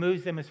 he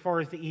removes them as far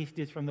as the east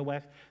is from the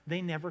west.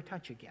 They never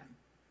touch again.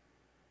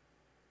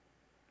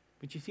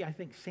 But you see, I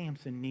think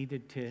Samson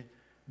needed to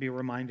be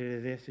reminded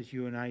of this as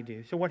you and I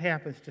do. So what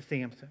happens to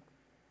Samson?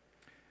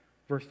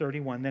 Verse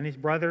 31, then his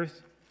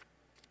brothers,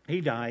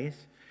 he dies.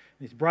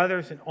 His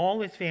brothers and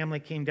all his family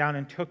came down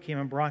and took him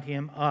and brought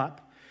him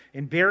up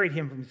and buried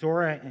him from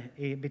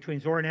between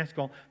Zorah and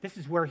Eshcol. This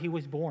is where he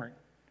was born.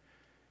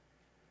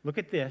 Look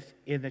at this,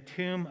 in the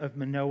tomb of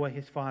Manoah,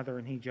 his father,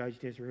 and he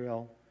judged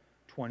Israel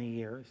 20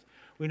 years.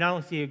 We not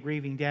only see a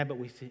grieving dad, but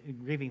we see a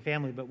grieving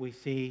family, but we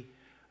see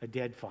a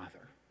dead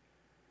father.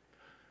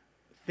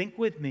 Think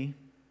with me.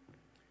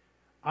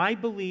 I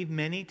believe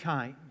many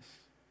times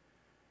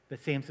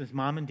that Samson's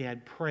mom and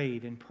dad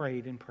prayed and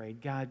prayed and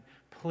prayed, God,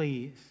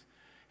 please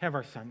have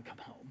our son come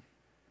home.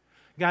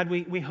 God,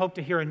 we hope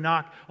to hear a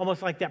knock,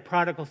 almost like that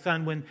prodigal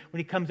son when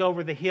he comes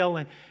over the hill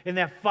and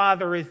that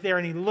father is there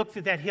and he looks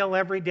at that hill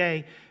every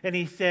day and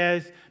he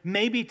says,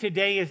 maybe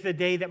today is the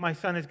day that my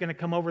son is going to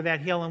come over that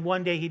hill. And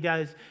one day he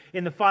does,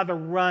 and the father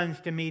runs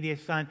to meet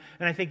his son.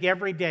 And I think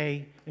every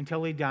day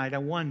until he died, I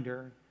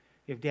wonder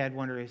if Dad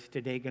wondered, is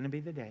today going to be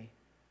the day?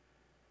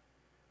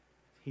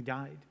 He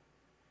died.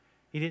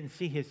 He didn't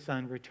see his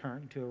son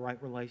return to a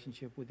right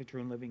relationship with the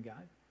true and living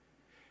God.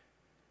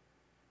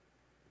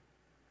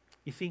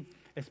 You see,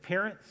 as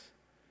parents,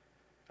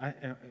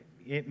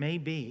 it may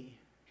be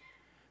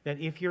that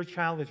if your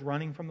child is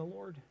running from the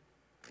Lord,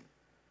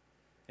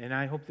 and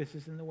I hope this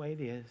isn't the way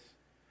it is,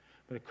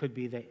 but it could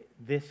be that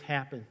this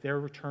happens, their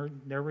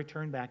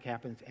return back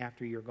happens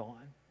after you're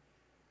gone.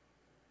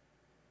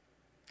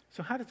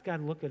 So how does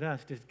God look at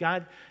us?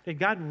 Did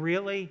God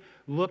really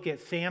look at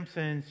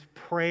Samson's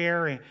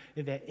prayer and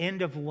the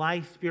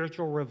end-of-life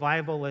spiritual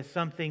revival as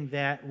something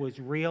that was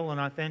real and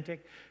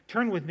authentic?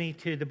 Turn with me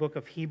to the book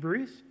of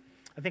Hebrews.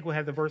 I think we'll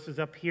have the verses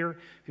up here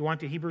if you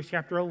want to. Hebrews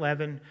chapter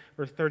 11,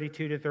 verse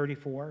 32 to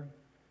 34.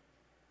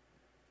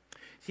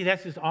 See,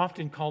 this is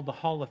often called the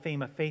Hall of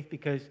Fame of Faith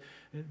because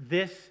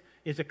this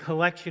is a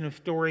collection of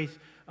stories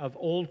of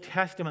Old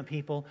Testament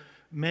people.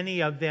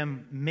 Many of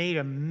them made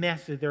a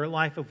mess of their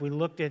life if we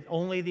looked at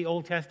only the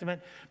Old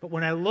Testament. But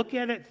when I look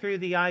at it through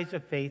the eyes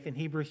of faith in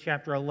Hebrews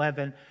chapter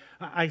 11,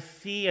 I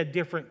see a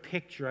different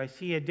picture. I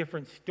see a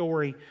different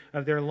story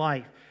of their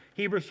life.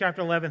 Hebrews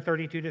chapter 11,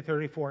 32 to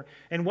 34.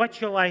 And what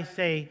shall I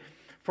say?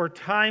 For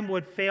time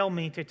would fail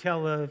me to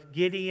tell of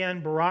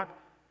Gideon, Barak,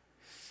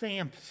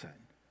 Samson,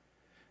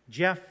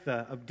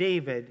 Jephthah, of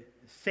David,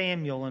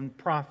 Samuel, and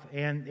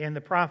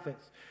the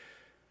prophets,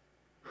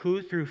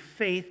 who through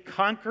faith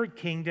conquered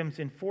kingdoms,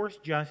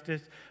 enforced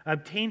justice,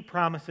 obtained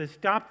promises,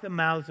 stopped the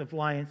mouths of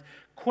lions,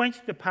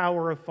 quenched the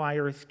power of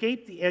fire,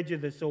 escaped the edge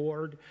of the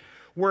sword,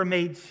 were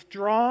made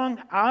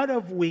strong out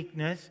of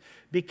weakness,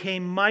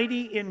 became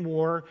mighty in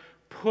war,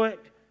 put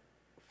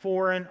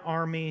foreign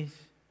armies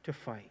to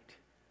fight.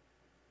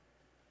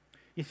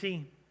 You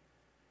see,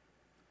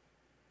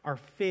 our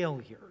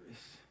failures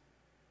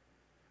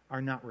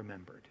are not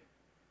remembered.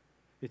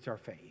 It's our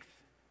faith.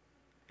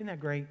 Isn't that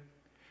great?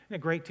 Isn't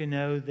it great to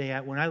know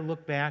that when I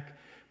look back,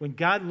 when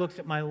God looks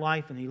at my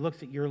life and he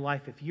looks at your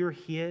life, if you're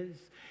his,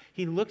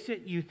 he looks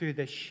at you through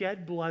the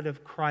shed blood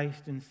of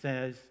Christ and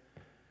says,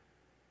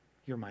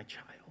 you're my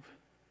child.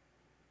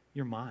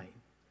 You're mine.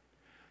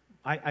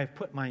 I've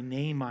put my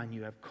name on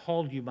you. I've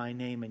called you by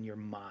name and you're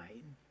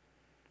mine.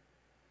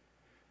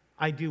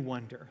 I do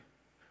wonder,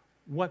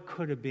 what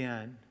could have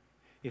been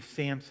if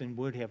Samson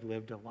would have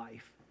lived a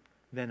life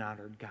that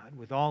honored God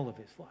with all of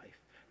his life?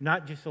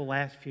 Not just the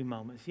last few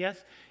moments. Yes,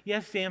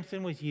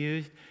 Samson was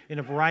used in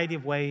a variety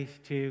of ways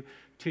to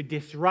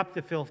disrupt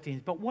the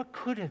Philistines, but what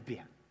could have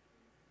been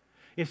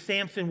if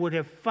Samson would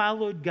have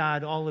followed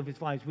God all of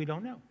his lives? We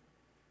don't know.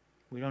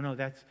 We don't know.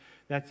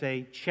 That's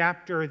a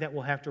chapter that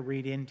we'll have to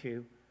read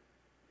into.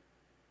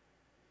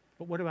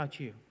 But what about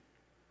you?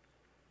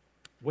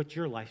 What's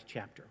your life's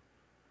chapter?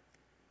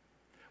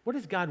 What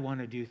does God want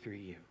to do through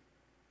you?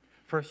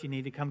 First, you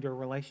need to come to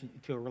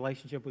a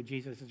relationship with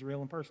Jesus that's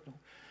real and personal.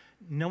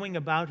 Knowing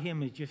about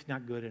him is just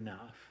not good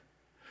enough.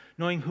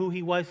 Knowing who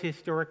he was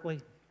historically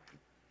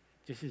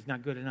just is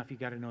not good enough. You've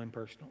got to know him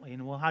personally.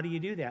 And well, how do you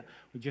do that?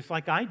 Well, just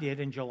like I did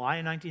in July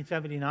of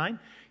 1979,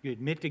 you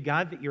admit to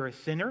God that you're a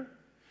sinner.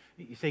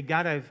 You say,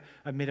 God,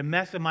 I've made a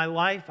mess of my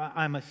life.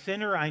 I'm a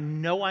sinner. I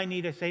know I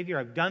need a Savior.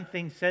 I've done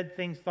things, said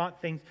things,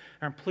 thought things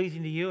that aren't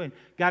pleasing to you. And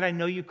God, I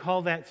know you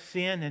call that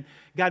sin. And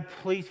God,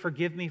 please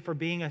forgive me for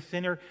being a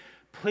sinner.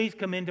 Please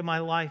come into my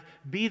life.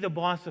 Be the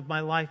boss of my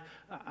life.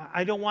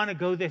 I don't want to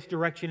go this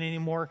direction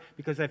anymore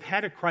because I've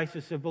had a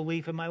crisis of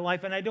belief in my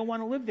life and I don't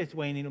want to live this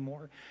way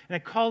anymore. And I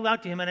called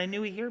out to him and I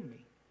knew he heard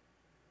me.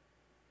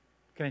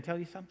 Can I tell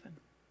you something?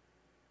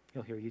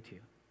 He'll hear you too.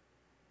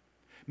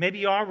 Maybe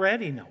you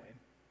already know him.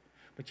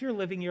 But you're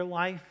living your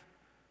life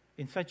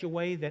in such a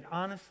way that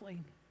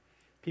honestly,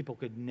 people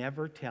could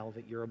never tell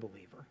that you're a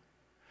believer.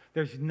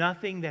 There's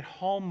nothing that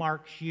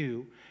hallmarks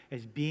you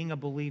as being a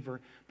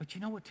believer. But you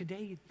know what?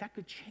 Today, that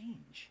could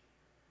change.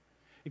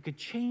 It could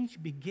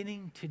change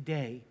beginning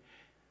today.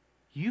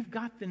 You've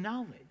got the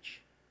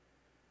knowledge.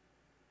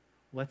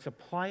 Let's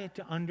apply it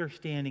to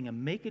understanding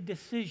and make a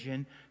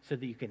decision so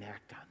that you can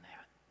act on that.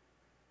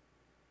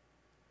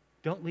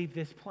 Don't leave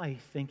this place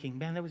thinking,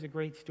 man, that was a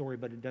great story,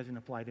 but it doesn't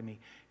apply to me.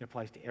 It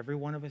applies to every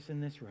one of us in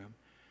this room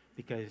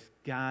because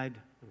God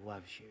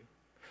loves you.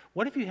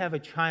 What if you have a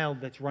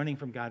child that's running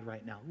from God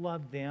right now?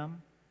 Love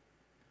them.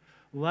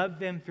 Love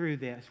them through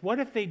this. What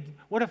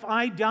if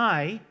I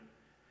die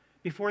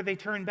before they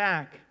turn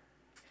back?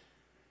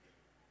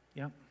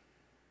 Yep,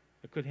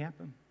 it could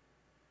happen.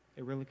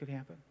 It really could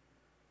happen.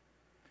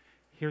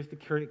 Here's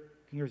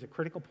a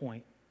critical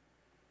point.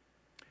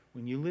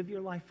 When you live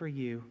your life for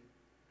you,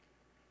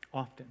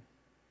 often,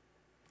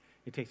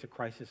 it takes a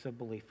crisis of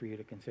belief for you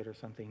to consider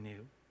something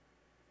new.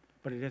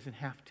 But it doesn't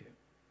have to.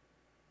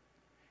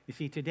 You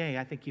see, today,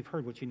 I think you've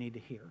heard what you need to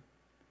hear.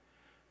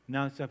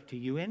 Now it's up to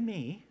you and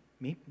me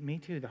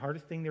too. The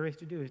hardest thing there is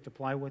to do is to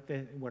apply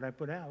what I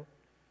put out.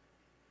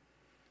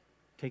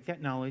 Take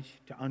that knowledge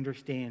to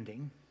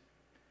understanding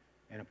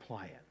and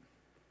apply it.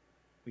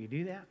 Will you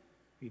do that?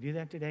 Will you do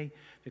that today?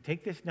 To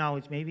take this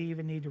knowledge, maybe you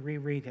even need to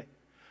reread it.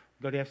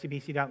 Go to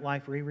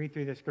fcbc.life, reread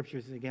through the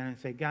scriptures again and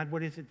say, God,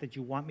 what is it that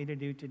you want me to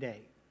do today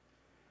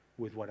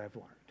with what I've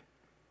learned?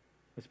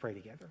 Let's pray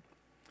together.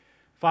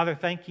 Father,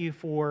 thank you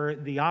for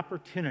the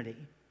opportunity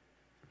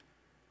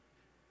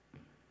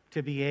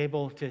to be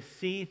able to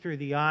see through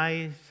the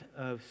eyes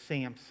of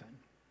Samson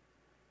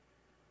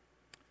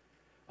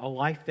a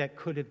life that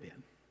could have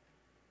been.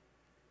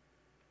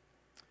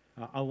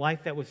 A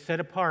life that was set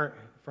apart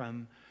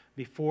from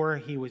before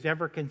he was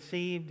ever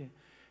conceived,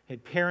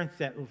 had parents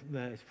that,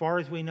 as far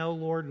as we know,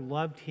 Lord,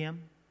 loved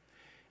him,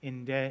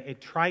 and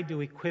it tried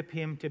to equip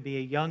him to be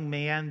a young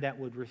man that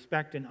would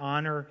respect and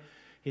honor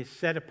his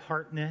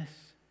set-apartness.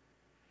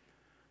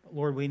 But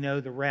Lord, we know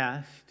the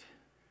rest.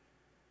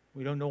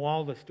 We don't know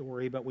all the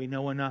story, but we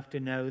know enough to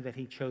know that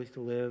he chose to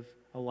live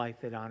a life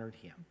that honored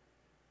him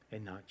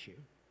and not you.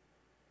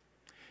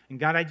 And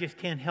God, I just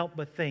can't help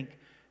but think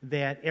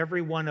that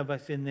every one of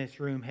us in this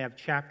room have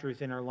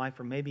chapters in our life,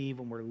 or maybe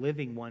even we're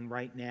living one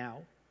right now,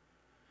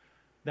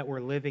 that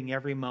we're living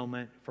every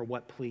moment for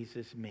what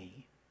pleases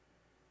me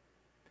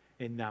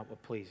and not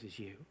what pleases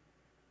you.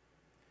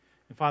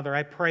 And Father,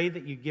 I pray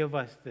that you give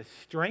us the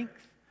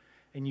strength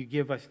and you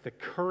give us the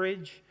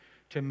courage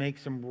to make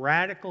some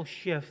radical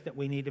shifts that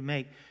we need to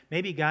make.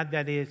 Maybe, God,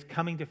 that is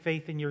coming to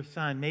faith in your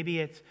Son. Maybe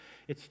it's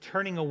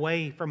turning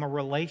away from a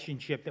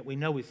relationship that we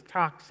know is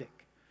toxic.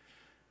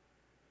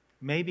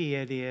 Maybe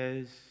it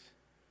is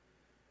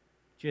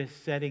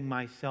just setting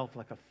myself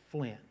like a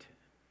flint,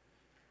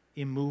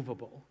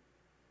 immovable,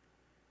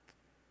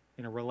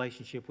 in a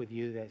relationship with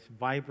you that's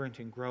vibrant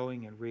and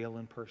growing and real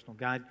and personal.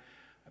 God,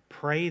 I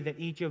pray that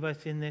each of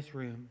us in this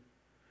room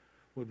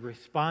would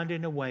respond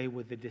in a way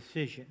with the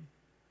decision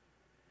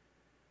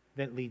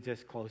that leads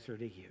us closer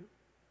to you.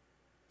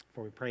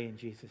 For we pray in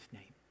Jesus'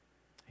 name.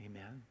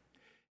 Amen.